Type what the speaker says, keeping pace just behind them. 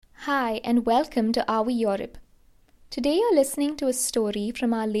Hi, and welcome to Our Europe. Today you're listening to a story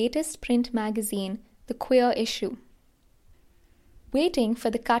from our latest print magazine, The Queer Issue. Waiting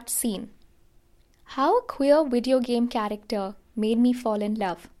for the cut scene. How a queer video game character made me fall in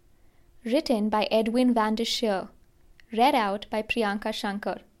love. Written by Edwin van der Scheer. Read out by Priyanka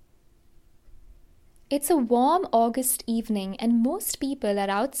Shankar. It's a warm August evening and most people are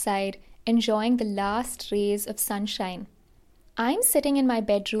outside enjoying the last rays of sunshine. I'm sitting in my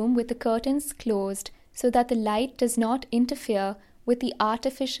bedroom with the curtains closed so that the light does not interfere with the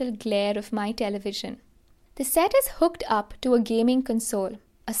artificial glare of my television. The set is hooked up to a gaming console.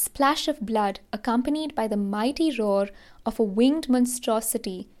 A splash of blood, accompanied by the mighty roar of a winged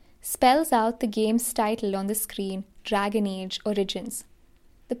monstrosity, spells out the game's title on the screen, Dragon Age Origins.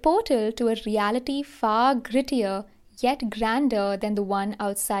 The portal to a reality far grittier yet grander than the one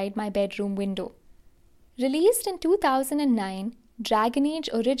outside my bedroom window. Released in 2009, Dragon Age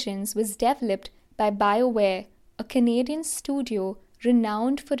Origins was developed by BioWare, a Canadian studio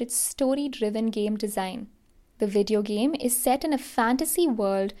renowned for its story-driven game design. The video game is set in a fantasy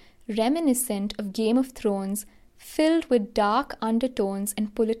world reminiscent of Game of Thrones, filled with dark undertones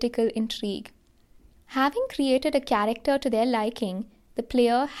and political intrigue. Having created a character to their liking, the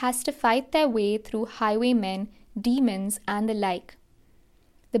player has to fight their way through highwaymen, demons, and the like.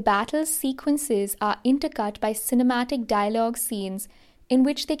 The battle sequences are intercut by cinematic dialogue scenes in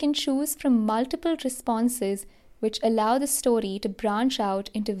which they can choose from multiple responses which allow the story to branch out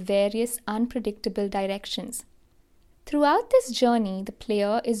into various unpredictable directions. Throughout this journey, the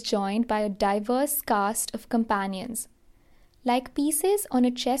player is joined by a diverse cast of companions. Like pieces on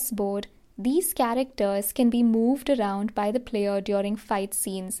a chessboard, these characters can be moved around by the player during fight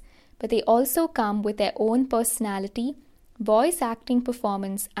scenes, but they also come with their own personality, voice acting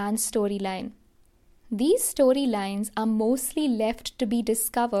performance, and storyline. These storylines are mostly left to be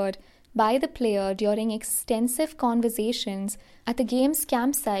discovered by the player during extensive conversations at the game's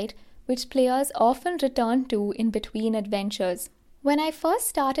campsite, which players often return to in between adventures. When I first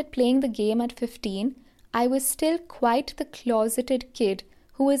started playing the game at 15, I was still quite the closeted kid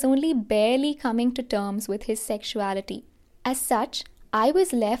who was only barely coming to terms with his sexuality. As such, I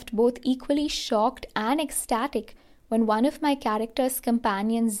was left both equally shocked and ecstatic when one of my character's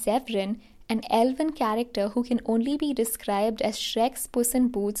companions, Zevran, an elven character who can only be described as Shrek's Puss in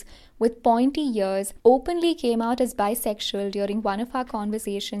Boots with pointy ears, openly came out as bisexual during one of our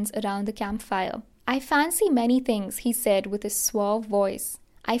conversations around the campfire. "I fancy many things," he said with a suave voice.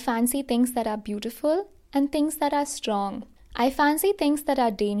 "I fancy things that are beautiful and things that are strong. I fancy things that are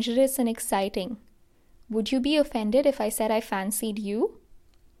dangerous and exciting. Would you be offended if I said I fancied you?"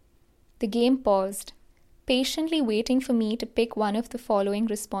 The game paused, patiently waiting for me to pick one of the following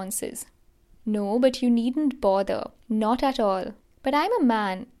responses. "No, but you needn't bother. Not at all. But I'm a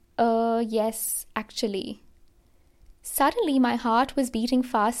man. Yes, actually." Suddenly my heart was beating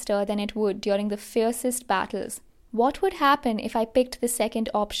faster than it would during the fiercest battles. What would happen if I picked the second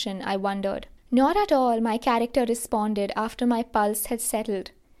option, I wondered. "Not at all," my character responded after my pulse had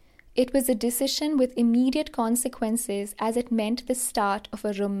settled. It was a decision with immediate consequences as it meant the start of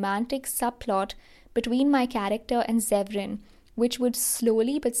a romantic subplot between my character and Zevran, which would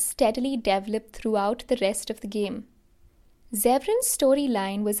slowly but steadily develop throughout the rest of the game. Zevran's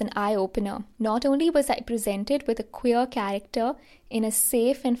storyline was an eye-opener. Not only was I presented with a queer character in a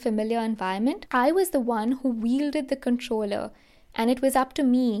safe and familiar environment, I was the one who wielded the controller, and it was up to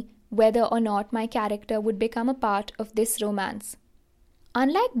me whether or not my character would become a part of this romance.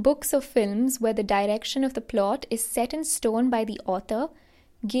 Unlike books or films where the direction of the plot is set in stone by the author,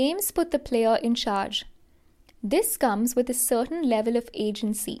 games put the player in charge. This comes with a certain level of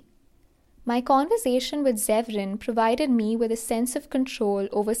agency. My conversation with Zevran provided me with a sense of control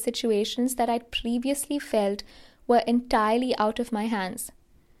over situations that I'd previously felt were entirely out of my hands.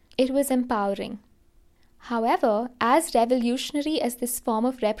 It was empowering. However, as revolutionary as this form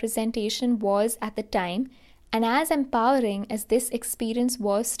of representation was at the time, and as empowering as this experience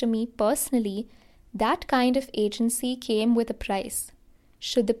was to me personally, that kind of agency came with a price.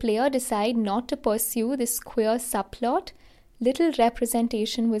 Should the player decide not to pursue this queer subplot, little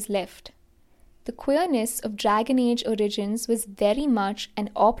representation was left. The queerness of Dragon Age Origins was very much an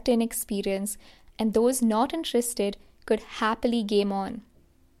opt-in experience, and those not interested could happily game on.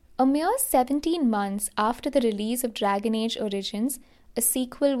 A mere 17 months after the release of Dragon Age Origins, a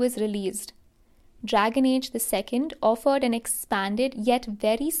sequel was released. Dragon Age II offered an expanded yet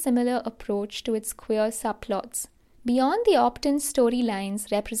very similar approach to its queer subplots. Beyond the opt-in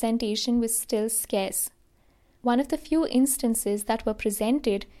storylines, representation was still scarce. One of the few instances that were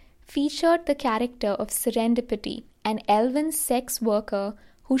presented featured the character of Serendipity, an elven sex worker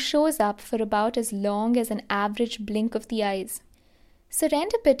who shows up for about as long as an average blink of the eyes.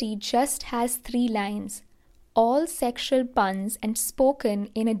 Serendipity just has 3 lines, all sexual puns and spoken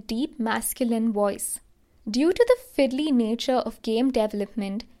in a deep masculine voice. Due to the fiddly nature of game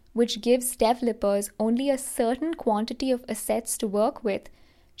development, which gives developers only a certain quantity of assets to work with,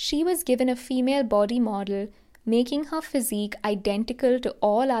 she was given a female body model, making her physique identical to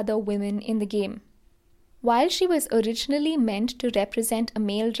all other women in the game. While she was originally meant to represent a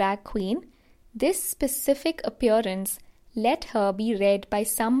male drag queen, this specific appearance let her be read by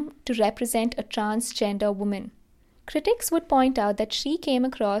some to represent a transgender woman. Critics would point out that she came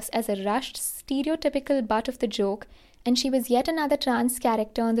across as a rushed, stereotypical butt of the joke, and she was yet another trans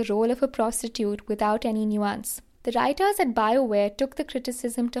character in the role of a prostitute without any nuance. The writers at BioWare took the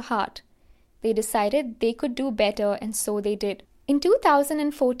criticism to heart. They decided they could do better, and so they did. In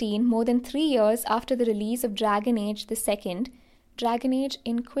 2014, more than 3 years after the release of Dragon Age II, Dragon Age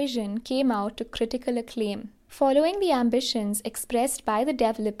Inquisition came out to critical acclaim. Following the ambitions expressed by the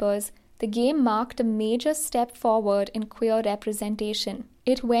developers, the game marked a major step forward in queer representation.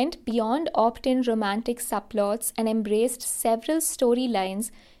 It went beyond opt-in romantic subplots and embraced several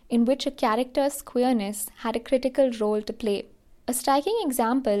storylines in which a character's queerness had a critical role to play. A striking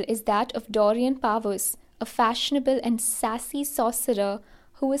example is that of Dorian Pavus, a fashionable and sassy sorcerer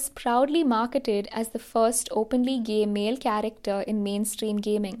who was proudly marketed as the first openly gay male character in mainstream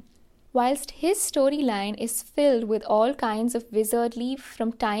gaming. Whilst his storyline is filled with all kinds of wizardry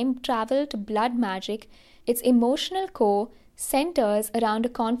from time travel to blood magic, its emotional core centers around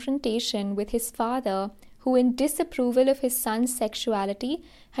a confrontation with his father, who in disapproval of his son's sexuality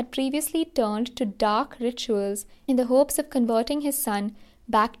had previously turned to dark rituals in the hopes of converting his son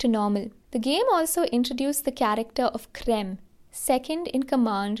back to normal. The game also introduced the character of Krem, second in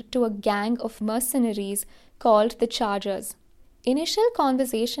command to a gang of mercenaries called the Chargers. Initial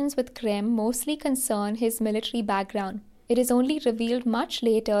conversations with Krem mostly concern his military background. It is only revealed much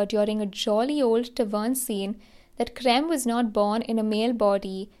later during a jolly old tavern scene that Krem was not born in a male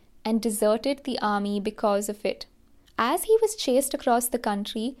body and deserted the army because of it. As he was chased across the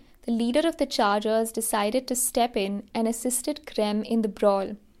country, the leader of the Chargers decided to step in and assisted Krem in the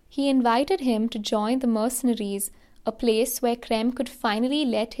brawl. He invited him to join the mercenaries, a place where Krem could finally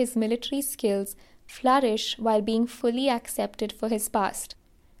let his military skills flourish while being fully accepted for his past.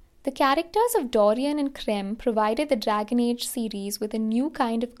 The characters of Dorian and Krem provided the Dragon Age series with a new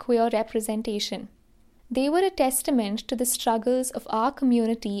kind of queer representation. They were a testament to the struggles of our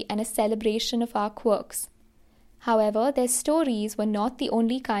community and a celebration of our quirks. However, their stories were not the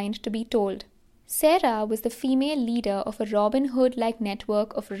only kind to be told. Sarah was the female leader of a Robin Hood-like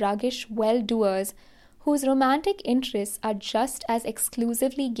network of ruggish well-doers whose romantic interests are just as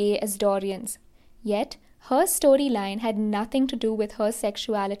exclusively gay as Dorian's. Yet, her storyline had nothing to do with her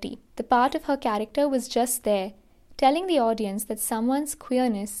sexuality. The part of her character was just there, telling the audience that someone's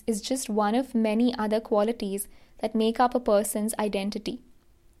queerness is just one of many other qualities that make up a person's identity.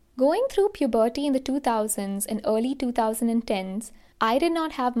 Going through puberty in the 2000s and early 2010s, I did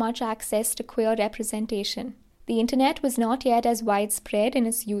not have much access to queer representation. The internet was not yet as widespread in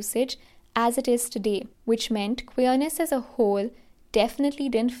its usage as it is today, which meant queerness as a whole definitely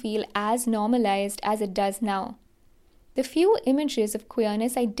didn't feel as normalized as it does now. The few images of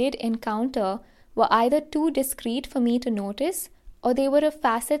queerness I did encounter were either too discreet for me to notice, or they were of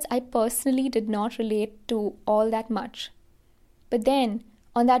facets I personally did not relate to all that much. But then,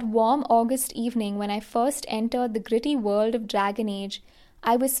 on that warm August evening when I first entered the gritty world of Dragon Age,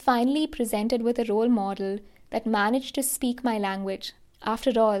 I was finally presented with a role model that managed to speak my language.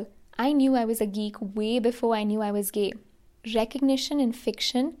 After all, I knew I was a geek way before I knew I was gay. Recognition in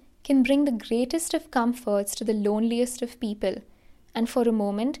fiction can bring the greatest of comforts to the loneliest of people, and for a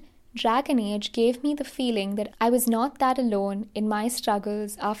moment, Dragon Age gave me the feeling that I was not that alone in my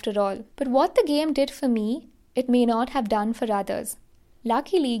struggles after all. But what the game did for me, it may not have done for others.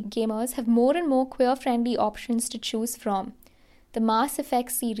 Luckily, gamers have more and more queer-friendly options to choose from. The Mass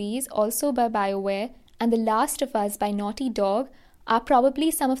Effect series, also by BioWare, and The Last of Us by Naughty Dog are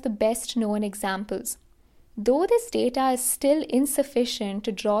probably some of the best-known examples. Though this data is still insufficient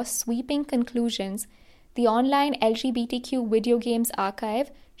to draw sweeping conclusions, the online LGBTQ video games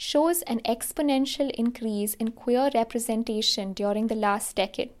archive shows an exponential increase in queer representation during the last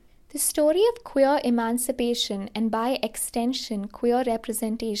decade. The story of queer emancipation and by extension queer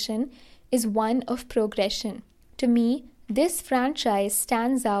representation is one of progression. To me, this franchise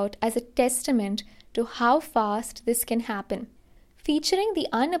stands out as a testament to how fast this can happen. Featuring the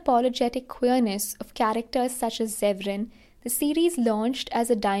unapologetic queerness of characters such as Zevran, the series launched as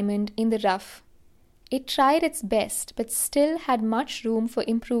a diamond in the rough. It tried its best, but still had much room for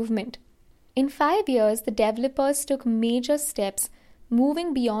improvement. In 5 years, the developers took major steps,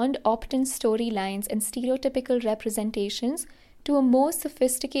 moving beyond opt-in storylines and stereotypical representations to a more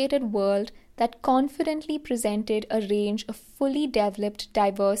sophisticated world that confidently presented a range of fully developed,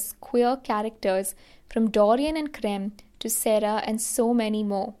 diverse, queer characters from Dorian and Krem to Sarah and so many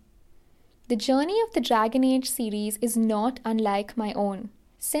more. The journey of the Dragon Age series is not unlike my own.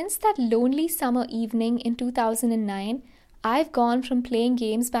 Since that lonely summer evening in 2009, I've gone from playing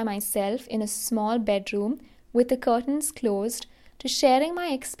games by myself in a small bedroom with the curtains closed to sharing my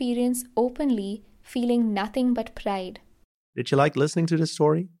experience openly, feeling nothing but pride. Did you like listening to this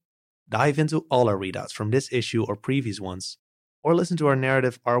story? Dive into all our readouts from this issue or previous ones, or listen to our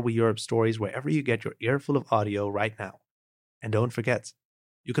narrative Are We Europe stories wherever you get your earful of audio right now. And don't forget,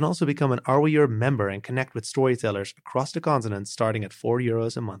 you can also become an Are We Europe member and connect with storytellers across the continent starting at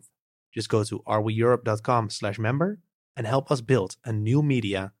 €4 a month. Just go to areweeurope.com/member and help us build a new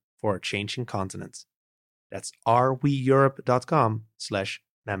media for a changing continent. That's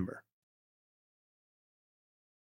areweeurope.com/member.